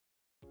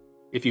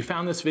If you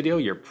found this video,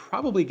 you're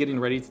probably getting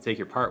ready to take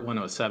your Part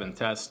 107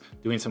 test,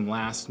 doing some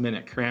last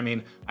minute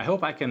cramming. I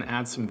hope I can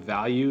add some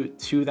value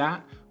to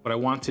that. What I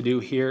want to do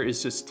here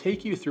is just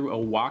take you through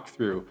a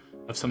walkthrough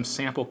of some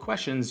sample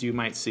questions you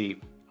might see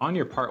on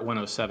your Part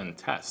 107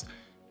 test.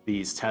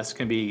 These tests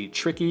can be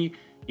tricky.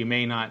 You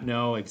may not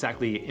know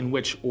exactly in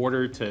which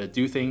order to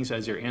do things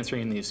as you're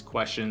answering these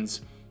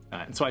questions.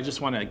 And so I just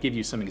want to give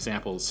you some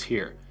examples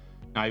here.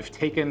 Now, I've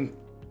taken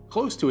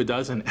close to a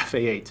dozen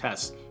FAA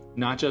tests,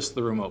 not just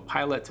the remote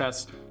pilot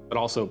tests, but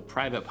also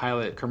private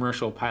pilot,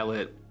 commercial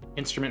pilot,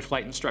 instrument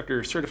flight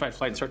instructor, certified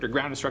flight instructor,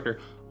 ground instructor,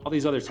 all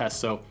these other tests.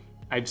 So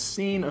I've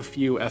seen a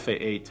few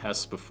FAA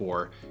tests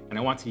before, and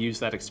I want to use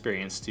that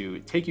experience to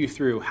take you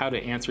through how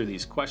to answer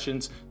these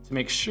questions to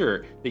make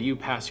sure that you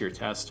pass your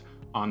test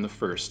on the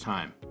first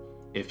time.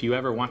 If you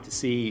ever want to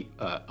see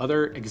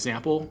other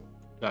example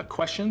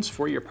questions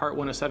for your Part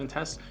 107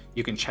 test,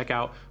 you can check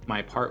out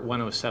my Part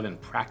 107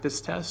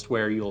 practice test,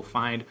 where you'll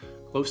find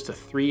close to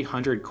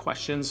 300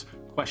 questions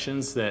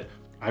that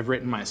I've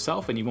written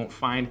myself and you won't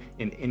find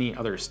in any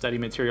other study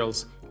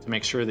materials, to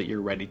make sure that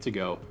you're ready to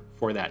go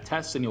for that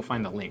test. And you'll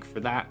find the link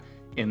for that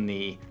in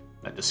the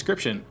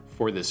description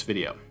for this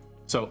video.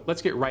 So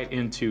let's get right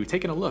into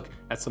taking a look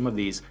at some of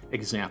these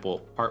example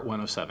Part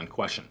 107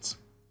 questions.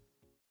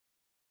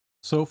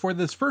 So for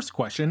this first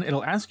question,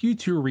 it'll ask you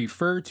to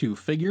refer to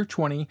Figure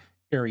 20,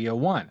 Area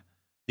 1.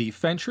 The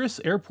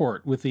Fentress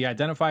Airport with the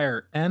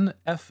identifier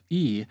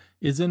NFE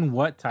is in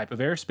what type of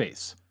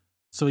airspace?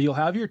 So you'll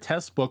have your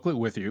test booklet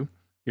with you.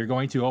 You're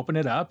going to open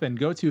it up and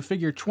go to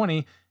Figure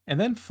 20 and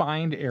then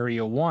find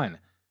Area 1.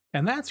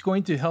 And that's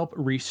going to help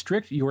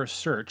restrict your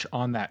search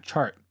on that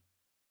chart.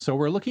 So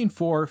we're looking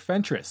for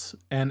Fentress,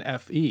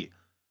 NFE.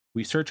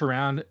 We search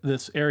around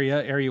this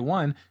area, Area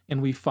 1,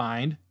 and we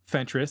find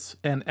Fentress,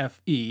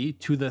 NFE,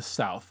 to the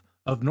south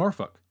of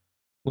Norfolk.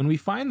 When we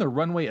find the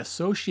runway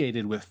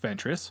associated with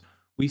Fentress,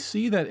 we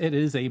see that it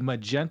is a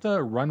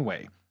magenta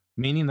runway,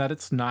 meaning that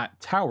it's not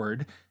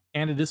towered,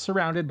 and it is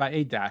surrounded by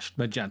a dashed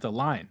magenta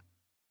line.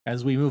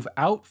 As we move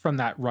out from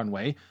that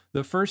runway,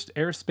 the first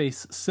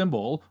airspace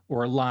symbol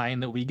or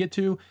line that we get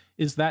to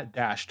is that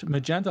dashed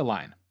magenta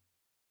line.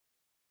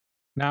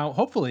 Now,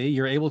 hopefully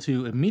you're able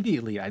to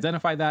immediately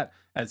identify that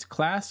as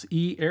Class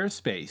E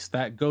airspace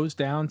that goes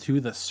down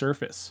to the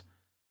surface.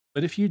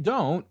 But if you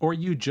don't, or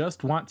you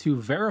just want to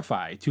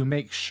verify to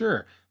make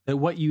sure that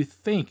what you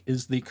think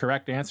is the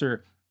correct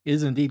answer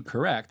is indeed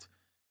correct,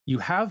 you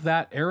have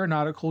that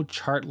aeronautical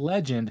chart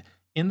legend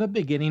in the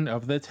beginning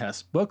of the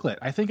test booklet.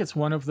 I think it's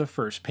one of the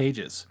first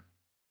pages.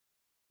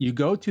 You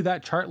go to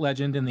that chart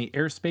legend in the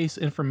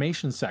airspace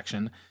information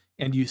section,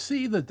 and you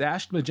see the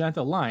dashed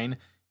magenta line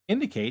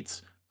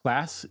indicates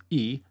Class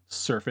E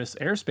surface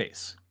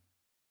airspace.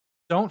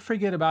 Don't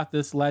forget about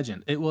this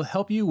legend. It will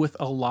help you with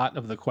a lot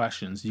of the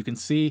questions. You can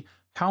see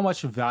how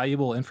much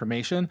valuable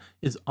information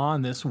is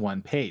on this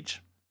one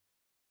page.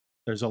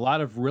 There's a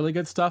lot of really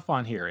good stuff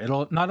on here.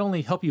 It'll not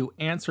only help you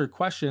answer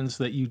questions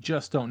that you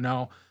just don't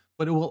know,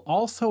 but it will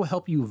also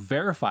help you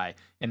verify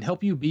and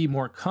help you be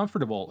more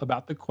comfortable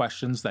about the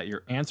questions that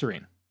you're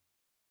answering.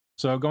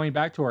 So going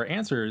back to our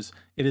answers,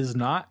 it is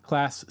not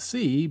Class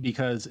C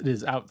because it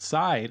is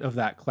outside of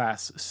that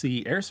Class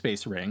C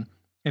airspace ring,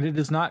 and it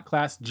is not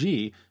Class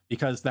G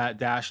because that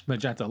dashed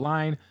magenta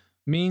line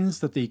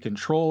means that the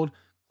controlled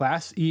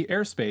Class E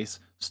airspace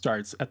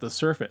starts at the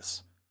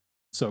surface.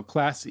 So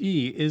Class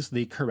E is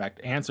the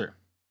correct answer.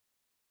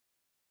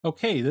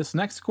 Okay, this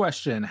next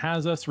question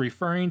has us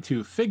referring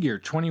to Figure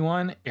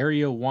 21,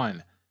 Area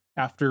 1.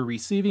 After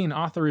receiving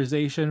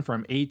authorization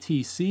from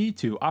ATC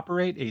to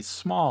operate a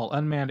small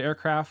unmanned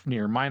aircraft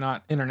near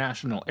Minot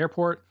International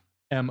Airport,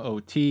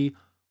 MOT,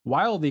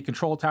 while the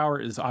control tower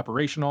is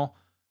operational,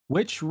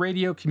 which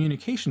radio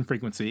communication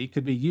frequency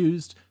could be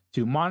used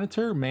to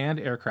monitor manned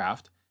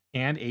aircraft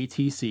and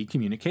ATC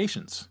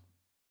communications?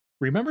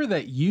 Remember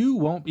that you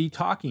won't be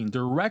talking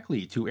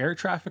directly to air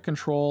traffic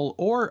control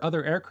or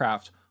other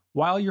aircraft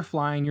while you're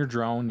flying your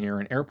drone near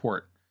an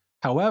airport.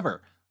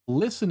 However,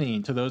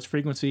 listening to those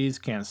frequencies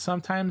can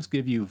sometimes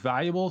give you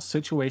valuable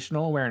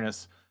situational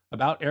awareness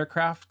about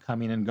aircraft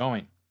coming and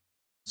going.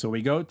 So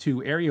we go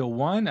to Area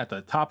 1 at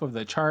the top of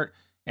the chart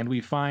and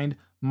we find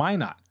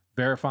Minot,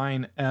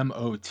 verifying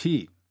MOT.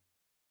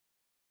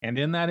 And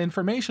in that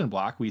information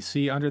block, we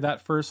see under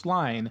that first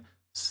line,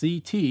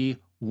 CT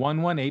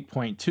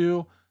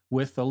 118.2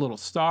 with a little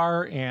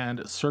star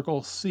and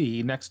circle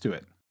C next to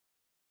it.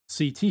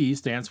 CT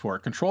stands for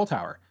control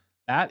tower.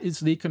 That is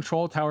the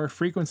control tower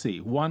frequency,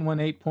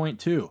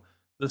 118.2.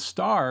 The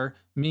star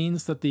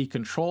means that the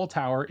control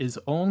tower is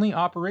only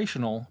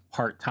operational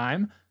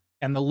part-time,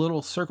 and the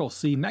little circle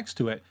C next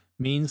to it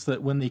means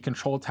that when the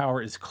control tower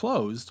is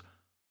closed,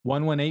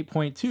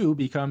 118.2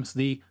 becomes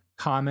the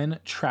common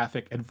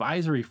traffic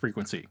advisory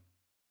frequency.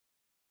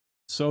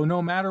 So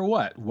no matter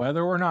what,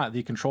 whether or not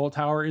the control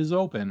tower is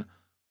open,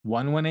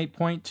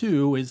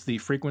 118.2 is the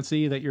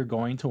frequency that you're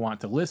going to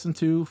want to listen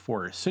to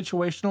for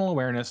situational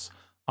awareness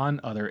on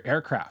other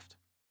aircraft.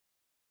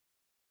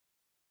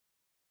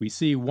 We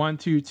see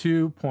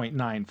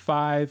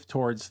 122.95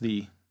 towards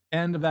the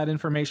end of that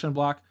information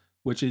block,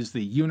 which is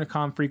the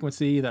Unicom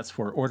frequency, that's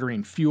for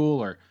ordering fuel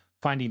or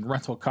finding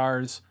rental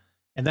cars,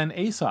 and then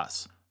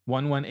ASOS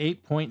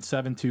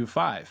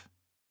 118.725.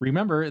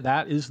 Remember,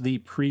 that is the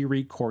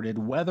pre-recorded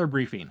weather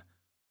briefing.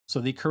 So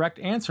the correct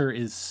answer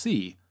is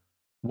C,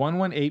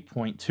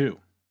 118.2.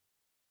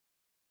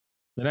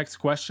 The next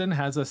question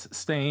has us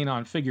staying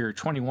on figure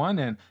 21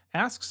 and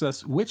asks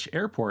us which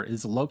airport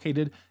is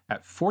located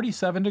at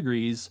 47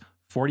 degrees,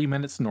 40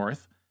 minutes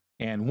north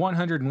and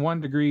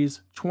 101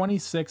 degrees,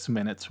 26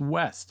 minutes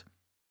west.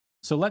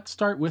 So let's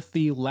start with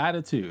the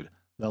latitude,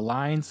 the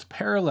lines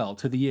parallel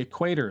to the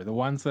equator, the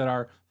ones that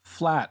are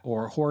flat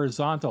or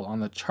horizontal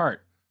on the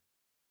chart.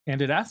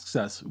 And it asks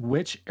us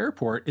which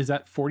airport is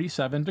at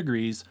 47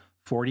 degrees,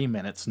 40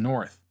 minutes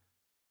north.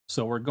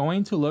 So we're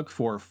going to look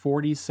for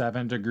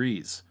 47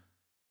 degrees.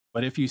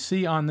 But if you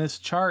see on this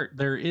chart,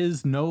 there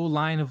is no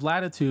line of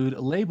latitude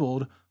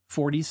labeled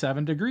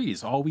 47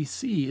 degrees. All we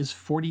see is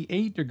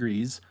 48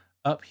 degrees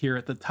up here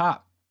at the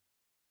top.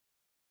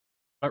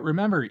 But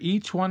remember,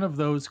 each one of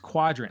those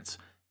quadrants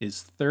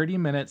is 30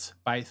 minutes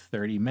by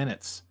 30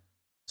 minutes.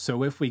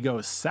 So if we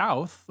go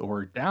south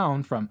or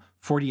down from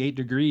 48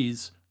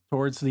 degrees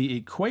towards the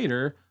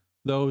equator,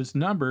 those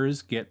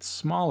numbers get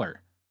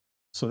smaller.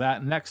 So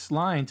that next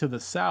line to the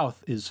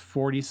south is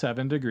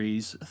 47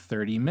 degrees,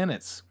 30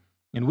 minutes.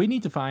 And we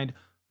need to find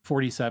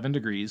 47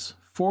 degrees,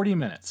 40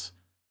 minutes.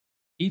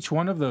 Each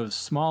one of those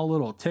small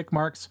little tick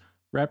marks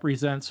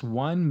represents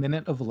 1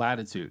 minute of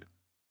latitude.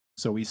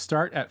 So we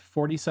start at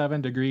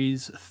 47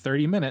 degrees,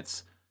 30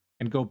 minutes,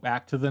 and go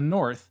back to the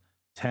north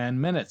 10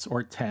 minutes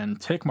or 10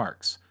 tick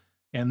marks.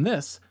 And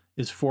this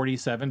is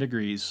 47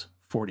 degrees,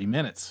 40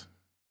 minutes.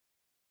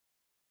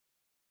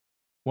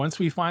 Once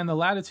we find the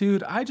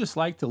latitude, I just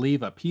like to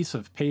leave a piece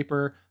of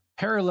paper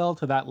parallel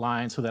to that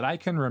line so that I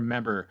can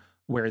remember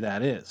where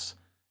that is.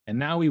 And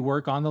now we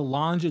work on the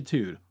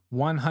longitude,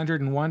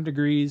 101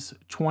 degrees,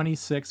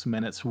 26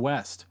 minutes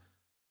west.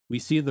 We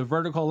see the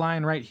vertical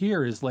line right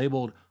here is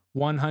labeled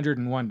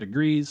 101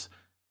 degrees.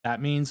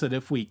 That means that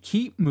if we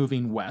keep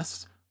moving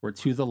west or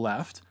to the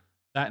left,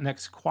 that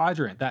next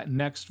quadrant, that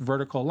next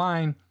vertical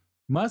line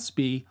must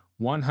be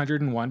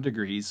 101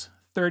 degrees,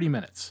 30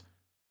 minutes.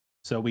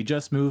 So we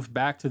just move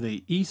back to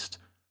the east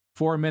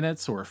 4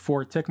 minutes or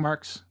 4 tick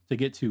marks to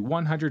get to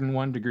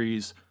 101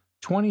 degrees,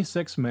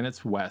 26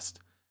 minutes west,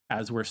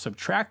 as we're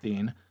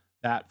subtracting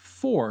that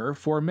 4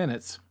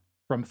 minutes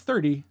from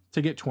 30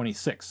 to get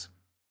 26.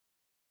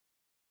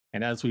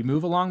 And as we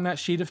move along that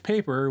sheet of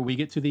paper, we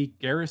get to the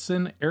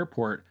Garrison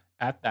Airport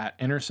at that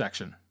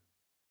intersection.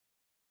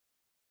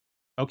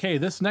 Okay,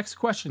 this next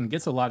question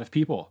gets a lot of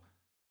people.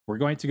 We're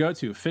going to go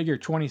to Figure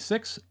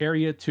 26,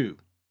 Area 2.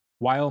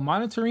 While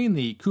monitoring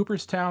the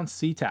Cooperstown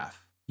CTAF,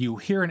 you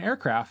hear an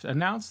aircraft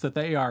announce that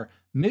they are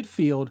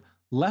midfield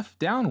left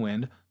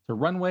downwind to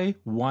runway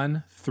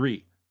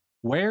 13.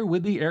 Where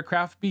would the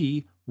aircraft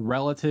be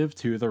relative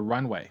to the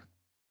runway?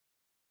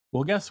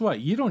 Well, guess what?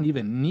 You don't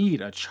even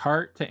need a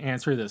chart to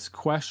answer this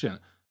question.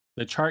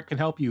 The chart can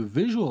help you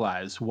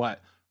visualize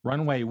what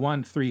runway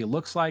 13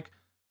 looks like,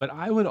 but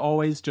I would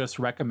always just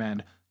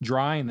recommend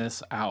drawing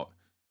this out.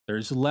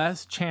 There's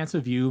less chance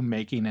of you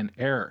making an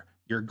error.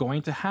 You're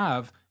going to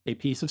have a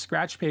piece of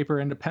scratch paper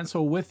and a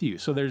pencil with you,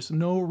 so there's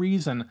no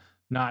reason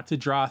not to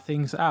draw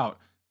things out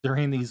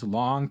during these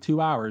long 2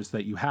 hours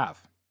that you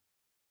have.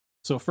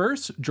 So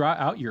first, draw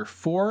out your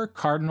 4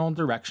 cardinal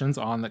directions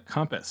on the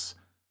compass.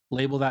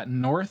 Label that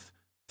north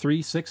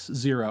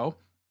 360,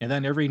 and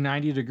then every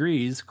 90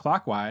 degrees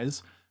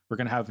clockwise, we're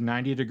going to have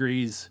 90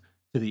 degrees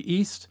to the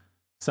east,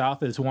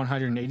 south is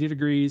 180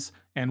 degrees,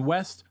 and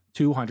west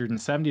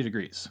 270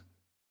 degrees.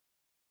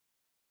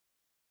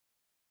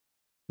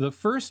 The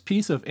first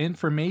piece of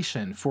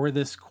information for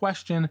this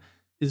question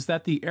is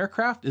that the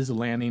aircraft is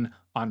landing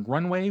on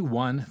runway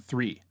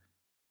 13.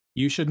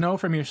 You should know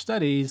from your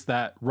studies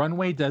that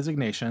runway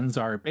designations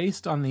are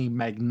based on the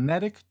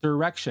magnetic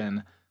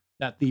direction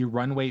that the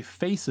runway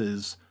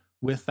faces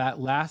with that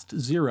last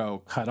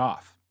 0 cut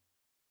off.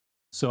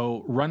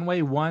 So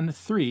runway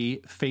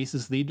 13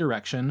 faces the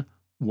direction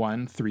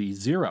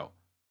 130.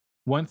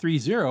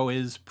 130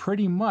 is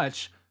pretty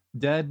much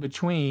dead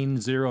between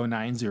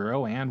 090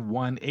 and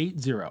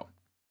 180.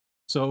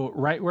 So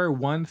right where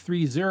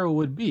 130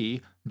 would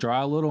be,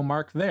 draw a little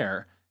mark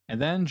there,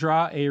 and then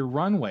draw a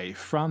runway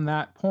from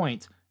that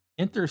point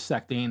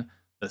intersecting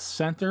the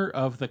center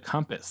of the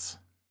compass.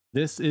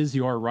 This is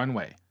your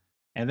runway.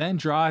 And then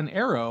draw an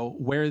arrow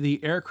where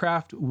the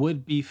aircraft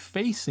would be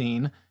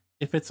facing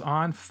if it's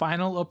on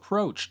final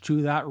approach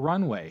to that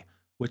runway,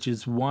 which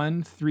is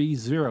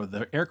 130.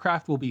 The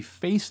aircraft will be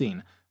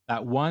facing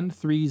that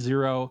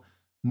 130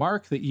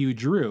 mark that you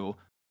drew.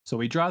 So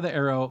we draw the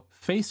arrow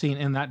facing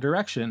in that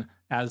direction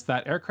as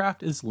that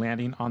aircraft is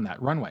landing on that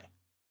runway.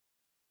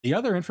 The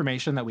other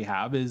information that we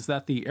have is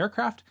that the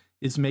aircraft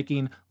is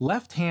making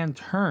left-hand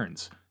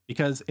turns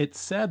because it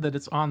said that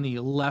it's on the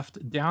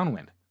left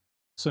downwind.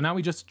 So now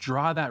we just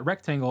draw that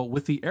rectangle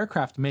with the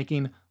aircraft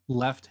making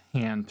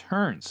left-hand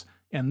turns.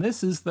 And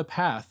this is the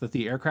path that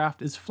the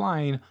aircraft is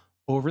flying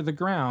over the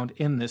ground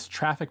in this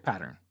traffic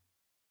pattern.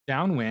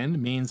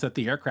 Downwind means that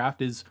the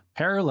aircraft is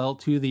parallel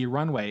to the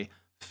runway,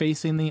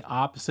 facing the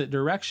opposite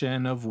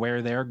direction of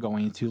where they're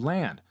going to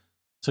land.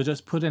 So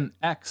just put an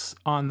X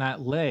on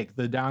that leg,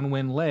 the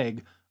downwind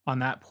leg, on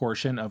that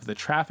portion of the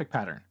traffic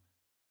pattern.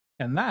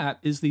 And that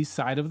is the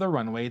side of the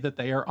runway that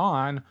they are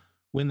on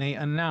when they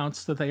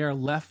announce that they are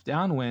left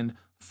downwind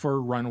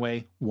for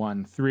runway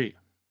 13.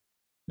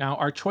 Now,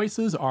 our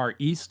choices are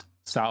east,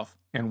 south,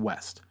 and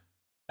west.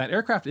 That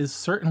aircraft is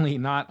certainly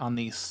not on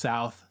the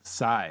south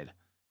side.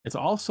 It's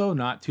also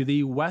not to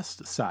the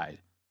west side.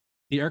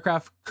 The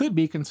aircraft could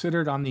be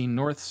considered on the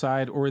north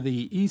side or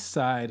the east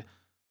side,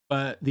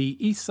 but the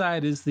east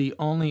side is the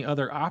only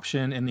other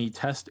option in the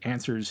test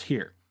answers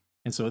here.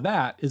 And so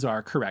that is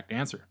our correct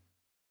answer.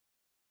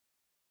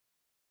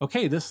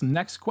 Okay, this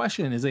next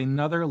question is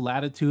another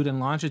latitude and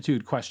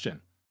longitude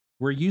question.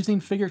 We're using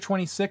figure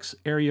 26,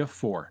 area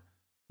 4.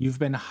 You've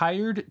been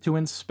hired to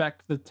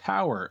inspect the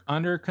tower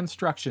under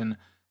construction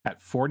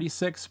at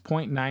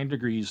 46.9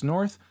 degrees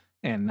north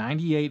and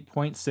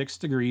 98.6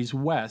 degrees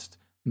west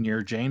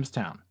near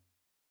Jamestown.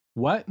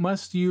 What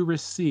must you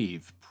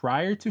receive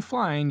prior to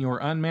flying your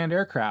unmanned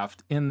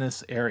aircraft in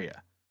this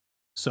area?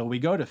 So we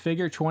go to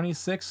figure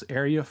 26,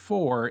 area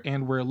 4,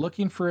 and we're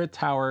looking for a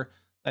tower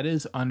that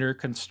is under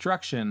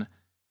construction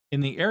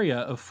in the area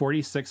of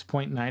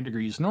 46.9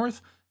 degrees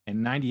north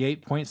and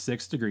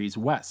 98.6 degrees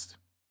west.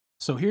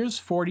 So here's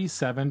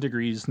 47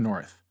 degrees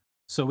north.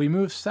 So we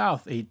move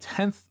south a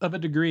tenth of a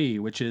degree,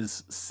 which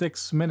is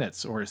 6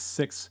 minutes or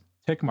 6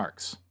 tick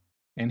marks.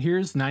 And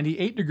here's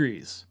 98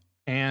 degrees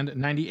and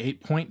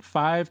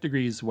 98.5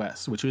 degrees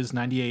west, which is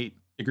 98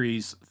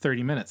 degrees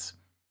 30 minutes.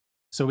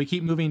 So we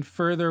keep moving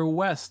further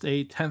west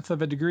a tenth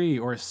of a degree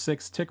or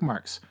 6 tick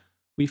marks.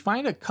 We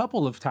find a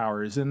couple of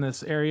towers in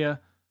this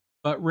area,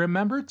 but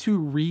remember to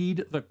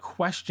read the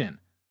question.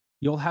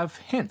 You'll have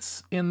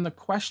hints in the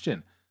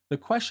question. The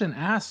question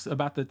asks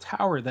about the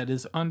tower that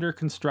is under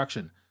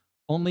construction.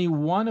 Only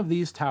one of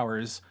these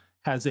towers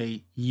has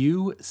a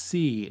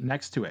UC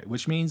next to it,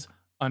 which means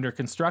under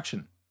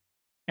construction.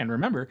 And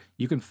remember,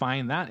 you can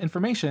find that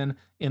information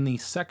in the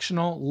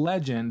sectional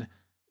legend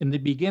in the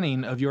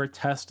beginning of your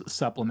test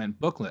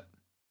supplement booklet.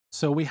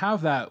 So we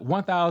have that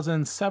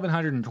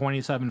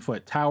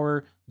 1,727-foot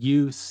tower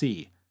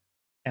UC.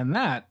 And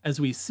that, as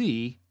we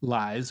see,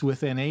 lies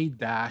within a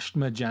dashed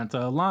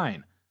magenta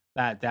line.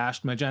 That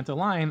dashed magenta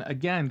line,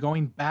 again,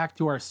 going back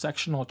to our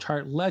sectional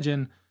chart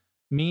legend,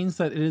 means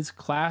that it is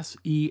Class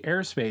E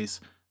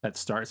airspace that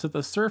starts at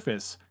the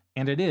surface,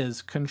 and it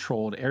is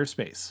controlled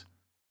airspace.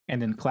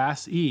 And in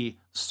Class E,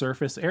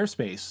 surface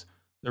airspace,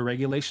 the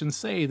regulations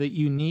say that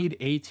you need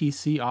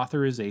ATC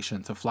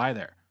authorization to fly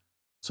there.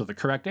 So the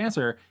correct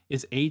answer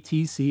is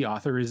ATC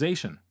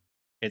authorization.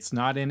 It's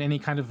not in any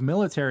kind of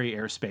military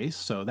airspace,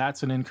 so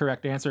that's an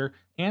incorrect answer,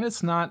 and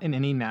it's not in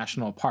any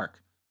national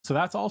park. So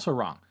that's also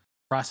wrong.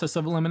 Process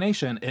of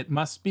elimination, it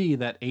must be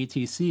that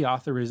ATC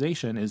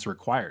authorization is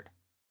required.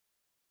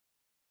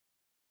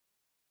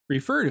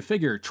 Refer to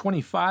figure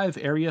 25,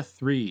 area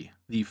 3,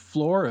 the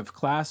floor of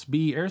Class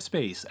B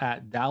airspace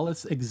at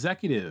Dallas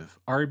Executive.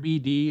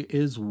 RBD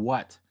is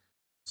what?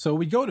 So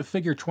we go to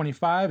figure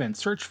 25 and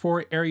search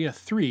for area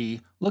 3,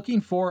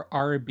 looking for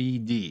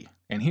RBD.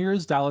 And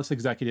here's Dallas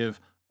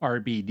Executive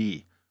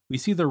RBD. We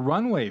see the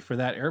runway for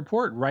that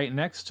airport right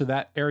next to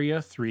that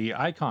area 3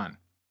 icon.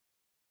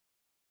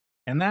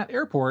 And that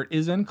airport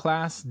is in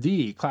Class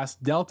D, Class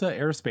Delta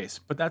airspace,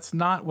 but that's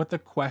not what the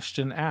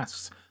question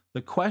asks.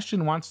 The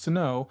question wants to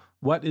know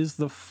what is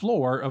the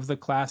floor of the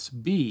Class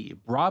B,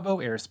 Bravo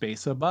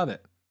airspace above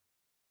it.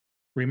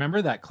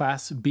 Remember that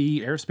Class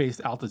B airspace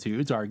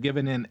altitudes are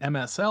given in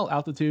MSL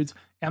altitudes,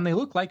 and they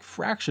look like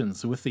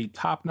fractions, with the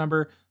top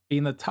number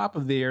being the top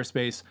of the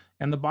airspace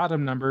and the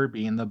bottom number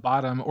being the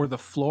bottom or the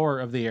floor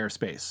of the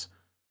airspace.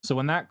 So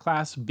in that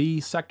Class B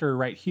sector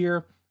right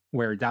here,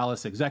 where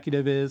Dallas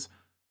Executive is,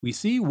 we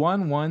see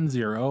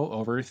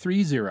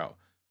 110/30,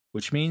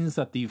 which means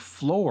that the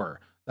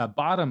floor, the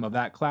bottom of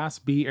that Class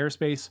B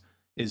airspace,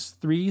 is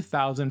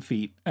 3,000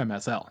 feet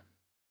MSL.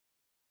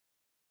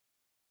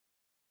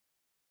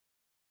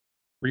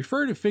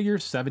 Refer to figure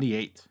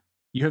 78.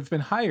 You have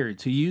been hired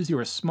to use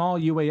your small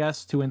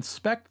UAS to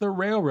inspect the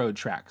railroad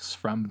tracks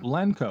from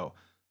Blencoe,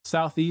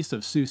 southeast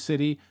of Sioux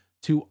City,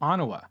 to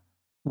Ottawa.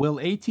 Will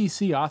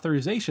ATC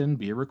authorization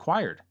be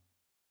required?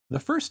 The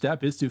first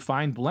step is to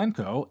find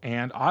Blencoe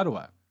and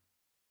Ottawa.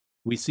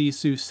 We see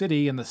Sioux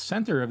City in the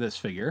center of this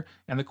figure,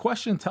 and the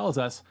question tells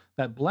us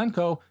that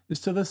Blencoe is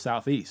to the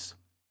southeast.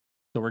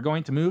 So we're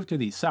going to move to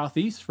the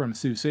southeast from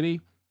Sioux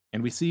City,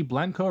 and we see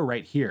Blencoe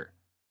right here.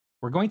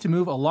 We're going to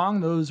move along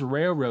those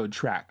railroad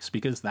tracks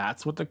because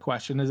that's what the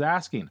question is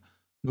asking.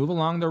 Move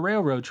along the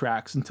railroad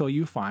tracks until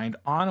you find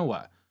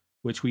Ottawa,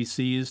 which we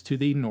see is to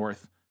the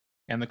north.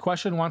 And the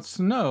question wants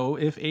to know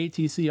if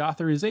ATC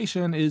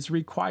authorization is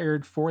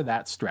required for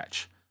that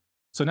stretch.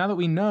 So now that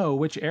we know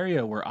which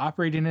area we're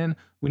operating in,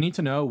 we need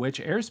to know which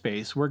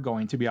airspace we're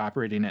going to be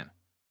operating in.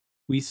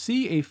 We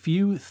see a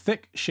few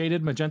thick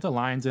shaded magenta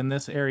lines in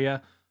this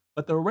area,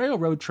 but the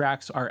railroad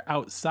tracks are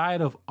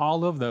outside of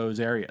all of those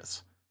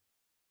areas.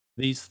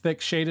 These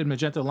thick shaded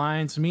magenta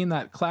lines mean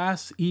that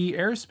Class E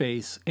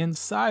airspace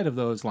inside of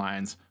those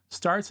lines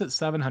starts at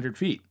 700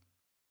 feet.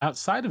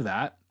 Outside of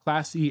that,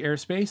 Class E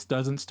airspace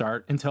doesn't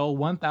start until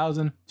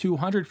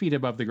 1,200 feet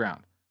above the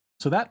ground.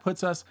 So that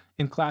puts us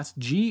in Class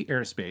G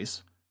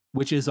airspace,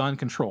 which is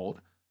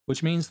uncontrolled,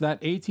 which means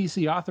that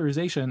ATC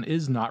authorization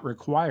is not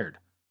required.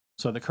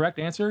 So the correct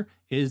answer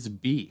is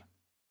B.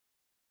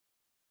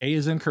 A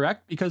is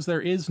incorrect because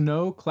there is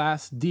no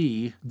Class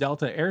D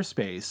Delta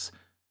airspace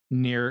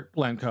near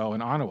Glencoe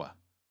and Ottawa.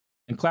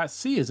 And Class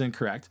C is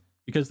incorrect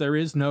because there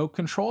is no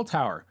control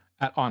tower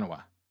at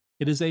Ottawa.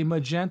 It is a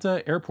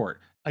magenta airport.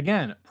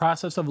 Again,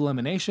 process of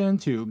elimination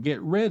to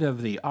get rid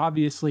of the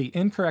obviously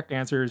incorrect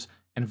answers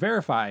and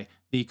verify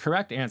the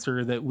correct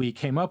answer that we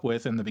came up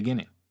with in the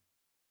beginning.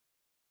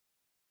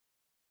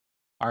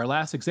 Our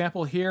last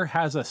example here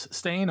has us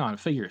staying on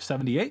figure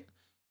 78.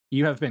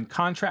 You have been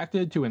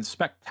contracted to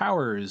inspect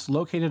towers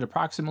located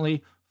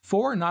approximately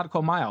 4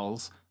 nautical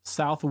miles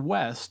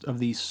southwest of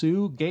the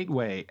Sioux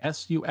Gateway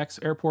SUX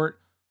airport,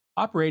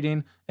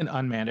 operating an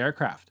unmanned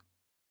aircraft.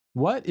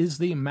 What is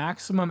the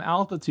maximum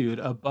altitude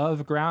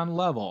above ground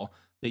level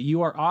that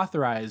you are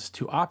authorized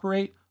to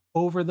operate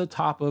over the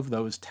top of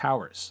those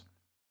towers?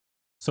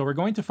 So we're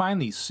going to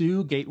find the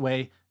Sioux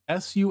Gateway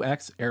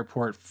SUX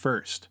airport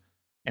first,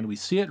 and we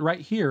see it right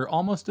here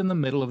almost in the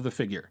middle of the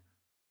figure.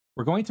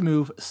 We're going to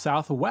move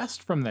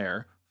southwest from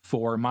there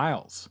 4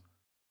 miles.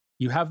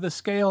 You have the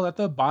scale at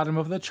the bottom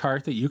of the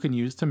chart that you can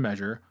use to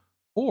measure,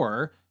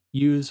 or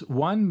use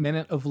 1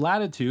 minute of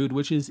latitude,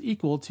 which is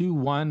equal to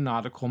 1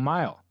 nautical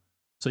mile.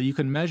 So you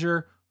can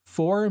measure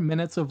 4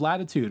 minutes of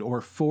latitude,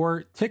 or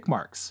 4 tick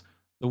marks,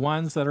 the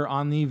ones that are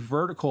on the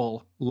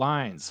vertical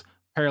lines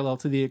parallel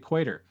to the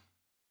equator,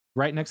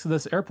 right next to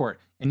this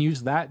airport, and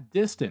use that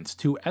distance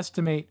to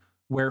estimate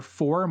where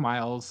 4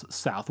 miles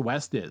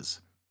southwest is.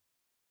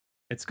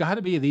 It's got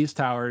to be these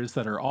towers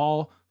that are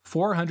all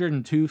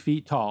 402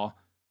 feet tall,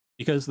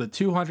 because the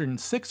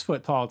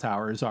 206-foot tall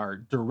towers are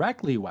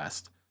directly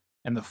west,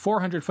 and the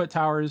 400-foot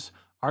towers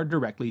are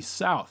directly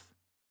south.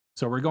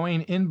 So we're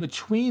going in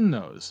between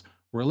those.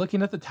 We're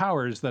looking at the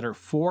towers that are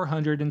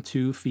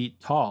 402 feet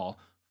tall,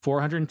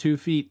 402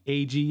 feet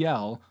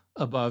AGL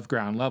above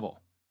ground level.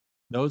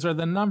 Those are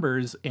the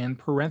numbers in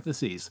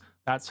parentheses.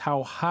 That's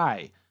how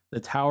high the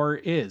tower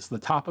is, the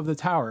top of the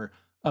tower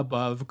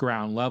above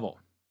ground level.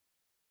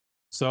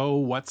 So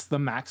what's the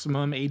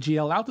maximum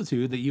AGL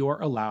altitude that you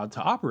are allowed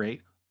to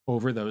operate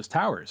over those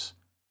towers?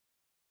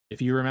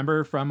 If you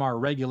remember from our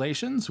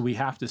regulations, we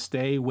have to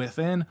stay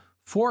within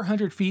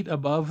 400 feet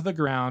above the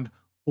ground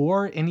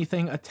or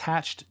anything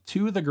attached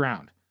to the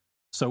ground.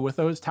 So with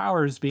those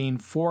towers being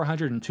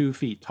 402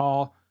 feet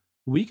tall,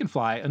 we can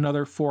fly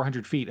another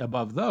 400 feet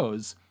above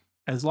those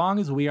as long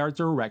as we are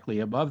directly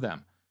above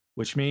them,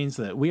 which means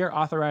that we are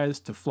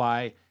authorized to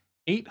fly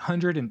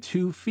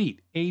 802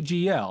 feet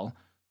AGL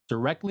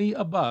directly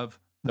above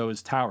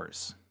those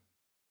towers.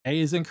 A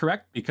is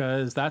incorrect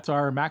because that's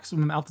our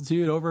maximum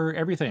altitude over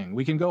everything.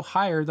 We can go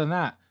higher than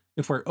that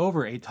if we're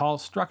over a tall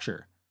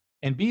structure.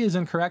 And B is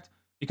incorrect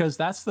because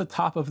that's the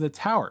top of the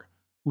tower.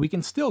 We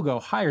can still go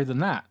higher than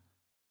that.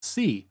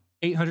 C,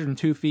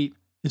 802 feet,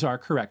 is our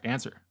correct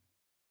answer.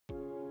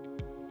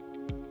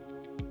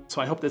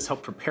 So I hope this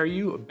helped prepare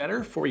you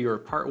better for your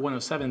Part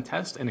 107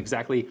 test and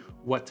exactly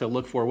what to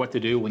look for, what to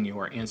do when you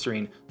are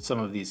answering some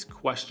of these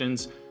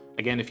questions.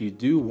 Again, if you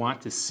do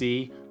want to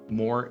see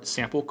more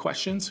sample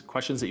questions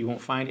that you won't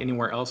find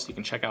anywhere else, you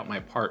can check out my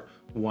Part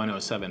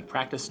 107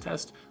 practice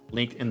test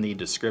linked in the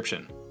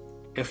description.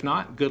 If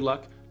not, good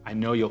luck. I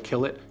know you'll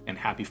kill it, and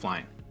happy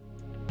flying.